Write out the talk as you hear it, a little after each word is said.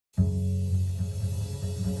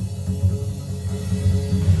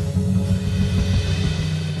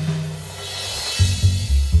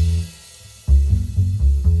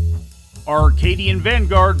Arcadian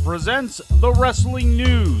Vanguard presents The Wrestling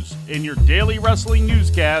News in your daily wrestling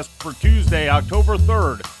newscast for Tuesday, October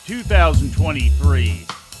 3rd, 2023.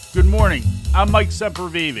 Good morning, I'm Mike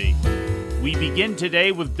Sempervive. We begin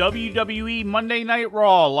today with WWE Monday Night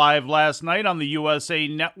Raw, live last night on the USA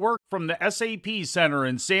Network from the SAP Center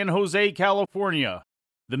in San Jose, California.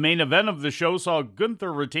 The main event of the show saw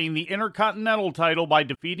Gunther retain the Intercontinental title by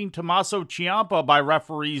defeating Tommaso Ciampa by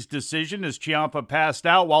referee's decision as Ciampa passed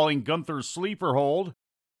out while in Gunther's sleeper hold.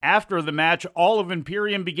 After the match, all of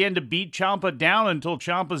Imperium began to beat Ciampa down until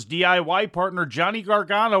Ciampa's DIY partner Johnny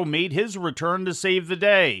Gargano made his return to save the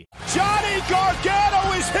day. Johnny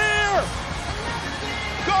Gargano is here!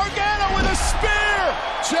 Gargano with a spear!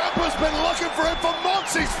 Ciampa's been looking for it for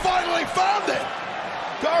months. He's finally found it!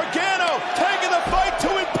 Gargano taking the fight to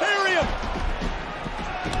Imperium.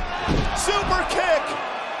 Super kick.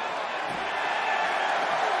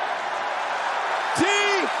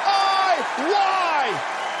 DIY.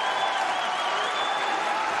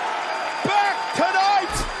 Back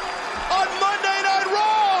tonight on Monday Night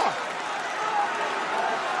Raw.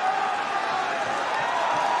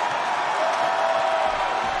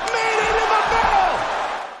 Made it in the middle.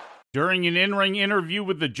 During an in-ring interview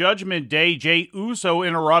with the Judgment Day, Jey Uso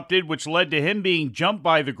interrupted, which led to him being jumped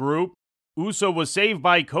by the group. Uso was saved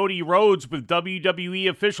by Cody Rhodes, with WWE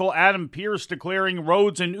official Adam Pearce declaring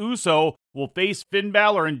Rhodes and Uso will face Finn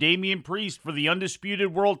Balor and Damian Priest for the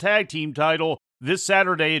Undisputed World Tag Team title this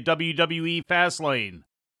Saturday at WWE Fastlane.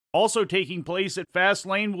 Also taking place at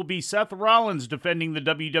Fastlane will be Seth Rollins defending the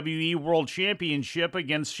WWE World Championship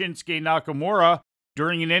against Shinsuke Nakamura.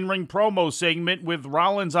 During an in-ring promo segment with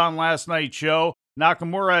Rollins on last night's show,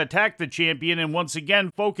 Nakamura attacked the champion and once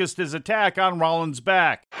again focused his attack on Rollins'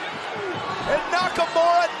 back. And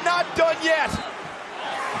Nakamura not done yet.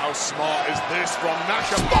 How smart is this from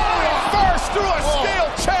Nakamura? Spinal first through a steel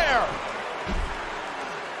chair.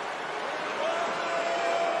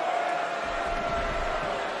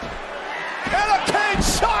 And a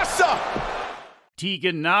Kinshasa.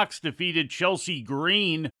 Tegan Nox defeated Chelsea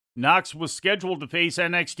Green. Nox was scheduled to face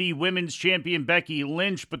NXT Women's Champion Becky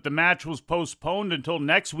Lynch, but the match was postponed until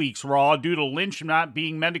next week's Raw due to Lynch not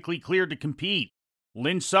being medically cleared to compete.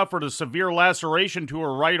 Lynch suffered a severe laceration to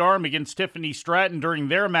her right arm against Tiffany Stratton during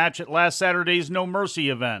their match at last Saturday's No Mercy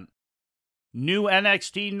event. New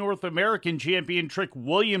NXT North American Champion Trick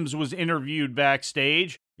Williams was interviewed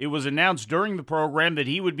backstage. It was announced during the program that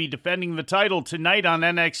he would be defending the title tonight on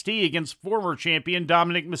NXT against former champion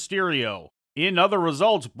Dominic Mysterio. In other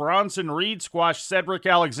results, Bronson Reed squashed Cedric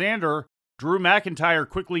Alexander, Drew McIntyre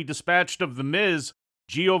quickly dispatched of The Miz,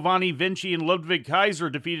 Giovanni Vinci and Ludwig Kaiser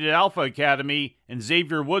defeated Alpha Academy, and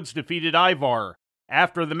Xavier Woods defeated Ivar.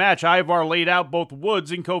 After the match, Ivar laid out both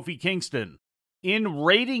Woods and Kofi Kingston. In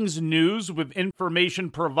ratings news, with information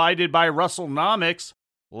provided by WrestleNomics,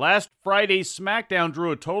 last Friday's SmackDown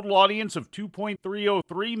drew a total audience of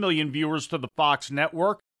 2.303 million viewers to the Fox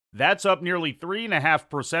network. That's up nearly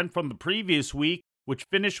 3.5% from the previous week, which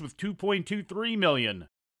finished with 2.23 million.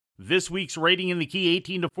 This week's rating in the key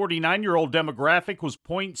 18 to 49-year-old demographic was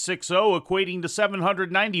 .60, equating to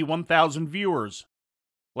 791,000 viewers.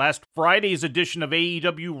 Last Friday's edition of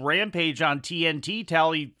AEW Rampage on TNT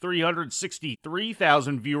tallied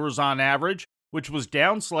 363,000 viewers on average, which was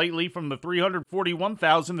down slightly from the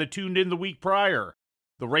 341,000 that tuned in the week prior.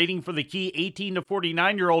 The rating for the key 18 to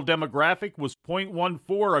 49-year-old demographic was .14,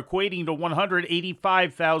 equating to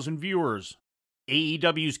 185,000 viewers.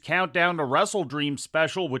 AEW's Countdown to Wrestle Dream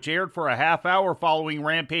special, which aired for a half hour following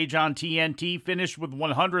Rampage on TNT, finished with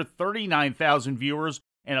 139,000 viewers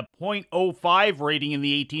and a .05 rating in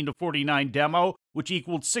the 18 to 49 demo, which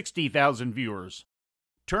equaled 60,000 viewers.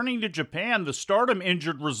 Turning to Japan, the Stardom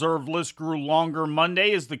injured reserve list grew longer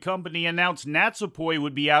Monday as the company announced Natsupoi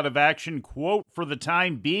would be out of action, quote, for the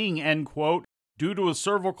time being, end quote, due to a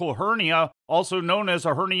cervical hernia, also known as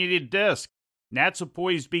a herniated disc.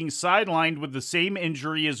 Natsupoi is being sidelined with the same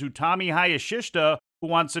injury as Utami Hayashishita,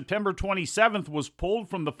 who on September 27th was pulled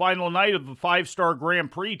from the final night of the 5-Star Grand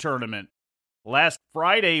Prix tournament. Last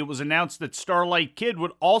Friday, it was announced that Starlight Kid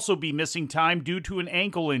would also be missing time due to an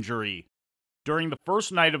ankle injury. During the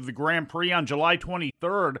first night of the Grand Prix on July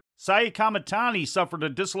 23rd, Saya Kamitani suffered a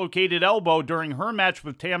dislocated elbow during her match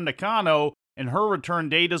with Tam Nakano, and her return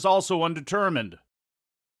date is also undetermined.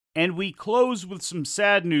 And we close with some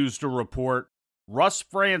sad news to report. Russ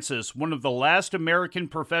Francis, one of the last American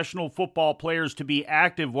professional football players to be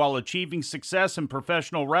active while achieving success in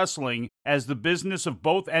professional wrestling, as the business of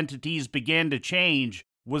both entities began to change,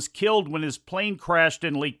 was killed when his plane crashed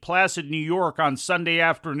in Lake Placid, New York on Sunday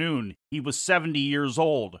afternoon. He was 70 years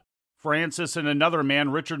old. Francis and another man,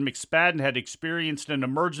 Richard McSpadden, had experienced an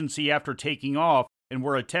emergency after taking off and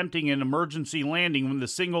were attempting an emergency landing when the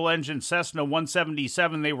single-engine Cessna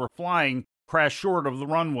 177 they were flying crashed short of the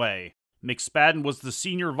runway. McSpadden was the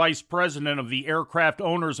senior vice president of the Aircraft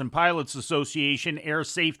Owners and Pilots Association Air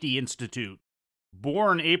Safety Institute.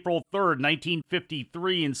 Born April 3,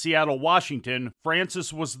 1953 in Seattle, Washington,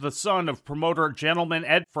 Francis was the son of promoter Gentleman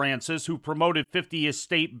Ed Francis, who promoted 50th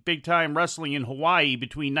State big-time wrestling in Hawaii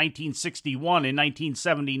between 1961 and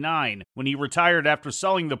 1979, when he retired after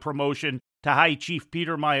selling the promotion to High Chief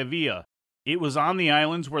Peter Maivia. It was on the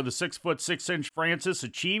islands where the 6'6" Francis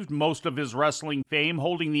achieved most of his wrestling fame,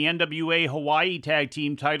 holding the NWA Hawaii Tag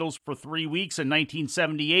Team titles for 3 weeks in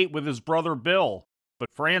 1978 with his brother Bill. But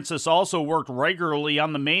Francis also worked regularly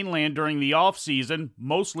on the mainland during the off-season,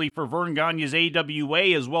 mostly for Vern Gagne's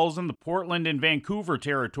AWA as well as in the Portland and Vancouver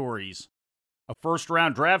territories. A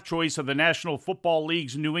first-round draft choice of the National Football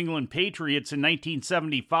League's New England Patriots in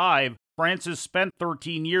 1975, Francis spent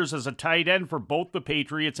 13 years as a tight end for both the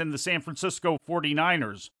Patriots and the San Francisco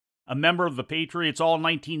 49ers. A member of the Patriots'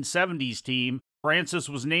 All-1970s team, Francis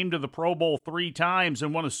was named to the Pro Bowl 3 times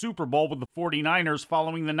and won a Super Bowl with the 49ers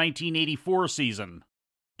following the 1984 season.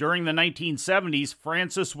 During the 1970s,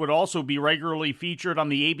 Francis would also be regularly featured on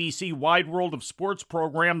the ABC Wide World of Sports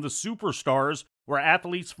program The Superstars, where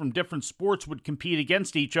athletes from different sports would compete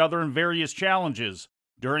against each other in various challenges.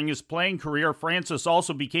 During his playing career, Francis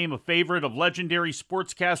also became a favorite of legendary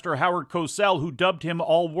sportscaster Howard Cosell, who dubbed him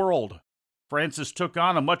All-World. Francis took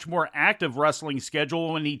on a much more active wrestling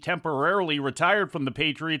schedule when he temporarily retired from the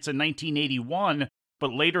Patriots in 1981,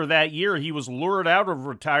 but later that year he was lured out of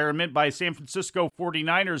retirement by San Francisco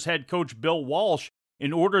 49ers head coach Bill Walsh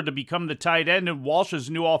in order to become the tight end in Walsh's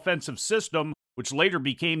new offensive system, which later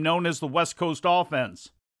became known as the West Coast Offense.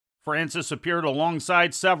 Francis appeared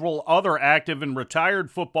alongside several other active and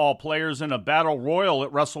retired football players in a battle royal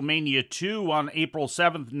at WrestleMania 2 on April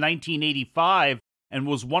 7, 1985, and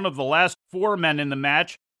was one of the last 4 men in the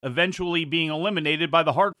match, eventually being eliminated by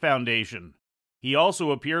the Hart Foundation. He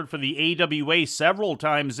also appeared for the AWA several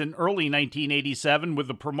times in early 1987, with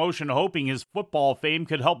the promotion hoping his football fame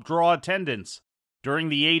could help draw attendance. During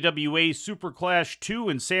the AWA Super Clash 2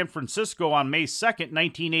 in San Francisco on May 2,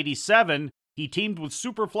 1987, he teamed with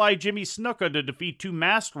Superfly Jimmy Snuka to defeat 2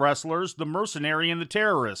 masked wrestlers, the Mercenary and the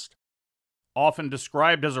Terrorist. Often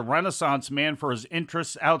described as a Renaissance man for his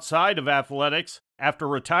interests outside of athletics, after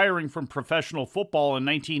retiring from professional football in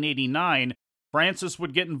 1989, Francis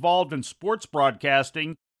would get involved in sports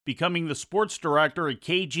broadcasting, becoming the sports director at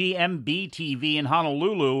KGMB-TV in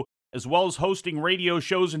Honolulu, as well as hosting radio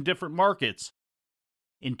shows in different markets.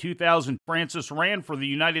 In 2000, Francis ran for the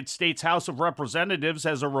United States House of Representatives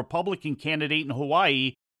as a Republican candidate in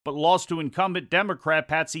Hawaii, but lost to incumbent Democrat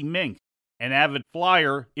Patsy Mink. An avid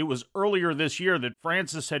flyer, it was earlier this year that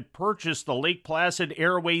Francis had purchased the Lake Placid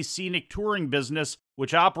Airways scenic touring business,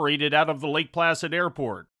 which operated out of the Lake Placid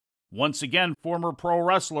Airport. Once again, former pro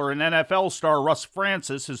wrestler and NFL star Russ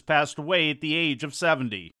Francis has passed away at the age of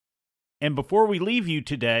 70. And before we leave you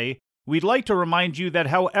today, we'd like to remind you that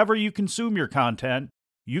however you consume your content,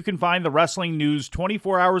 you can find the wrestling news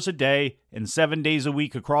 24 hours a day and 7 days a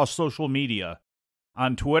week across social media.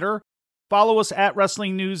 On Twitter, follow us at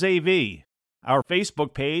Wrestling News AV. Our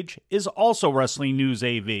Facebook page is also Wrestling News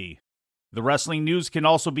AV. The Wrestling News can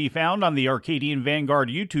also be found on the Arcadian Vanguard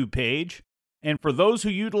YouTube page. And for those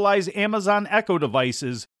who utilize Amazon Echo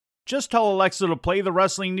devices, just tell Alexa to play the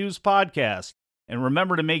Wrestling News podcast. And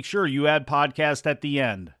remember to make sure you add podcast at the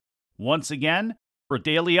end. Once again, for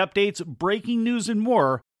daily updates, breaking news, and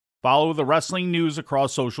more, follow the Wrestling News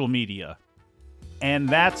across social media. And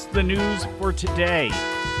that's the news for today.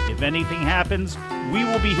 If anything happens, we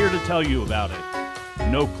will be here to tell you about it.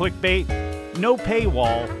 No clickbait, no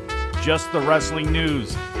paywall, just the Wrestling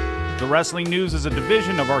News. The Wrestling News is a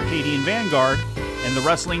division of Arcadian Vanguard, and the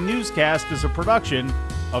Wrestling Newscast is a production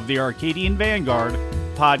of the Arcadian Vanguard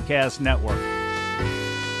Podcast Network.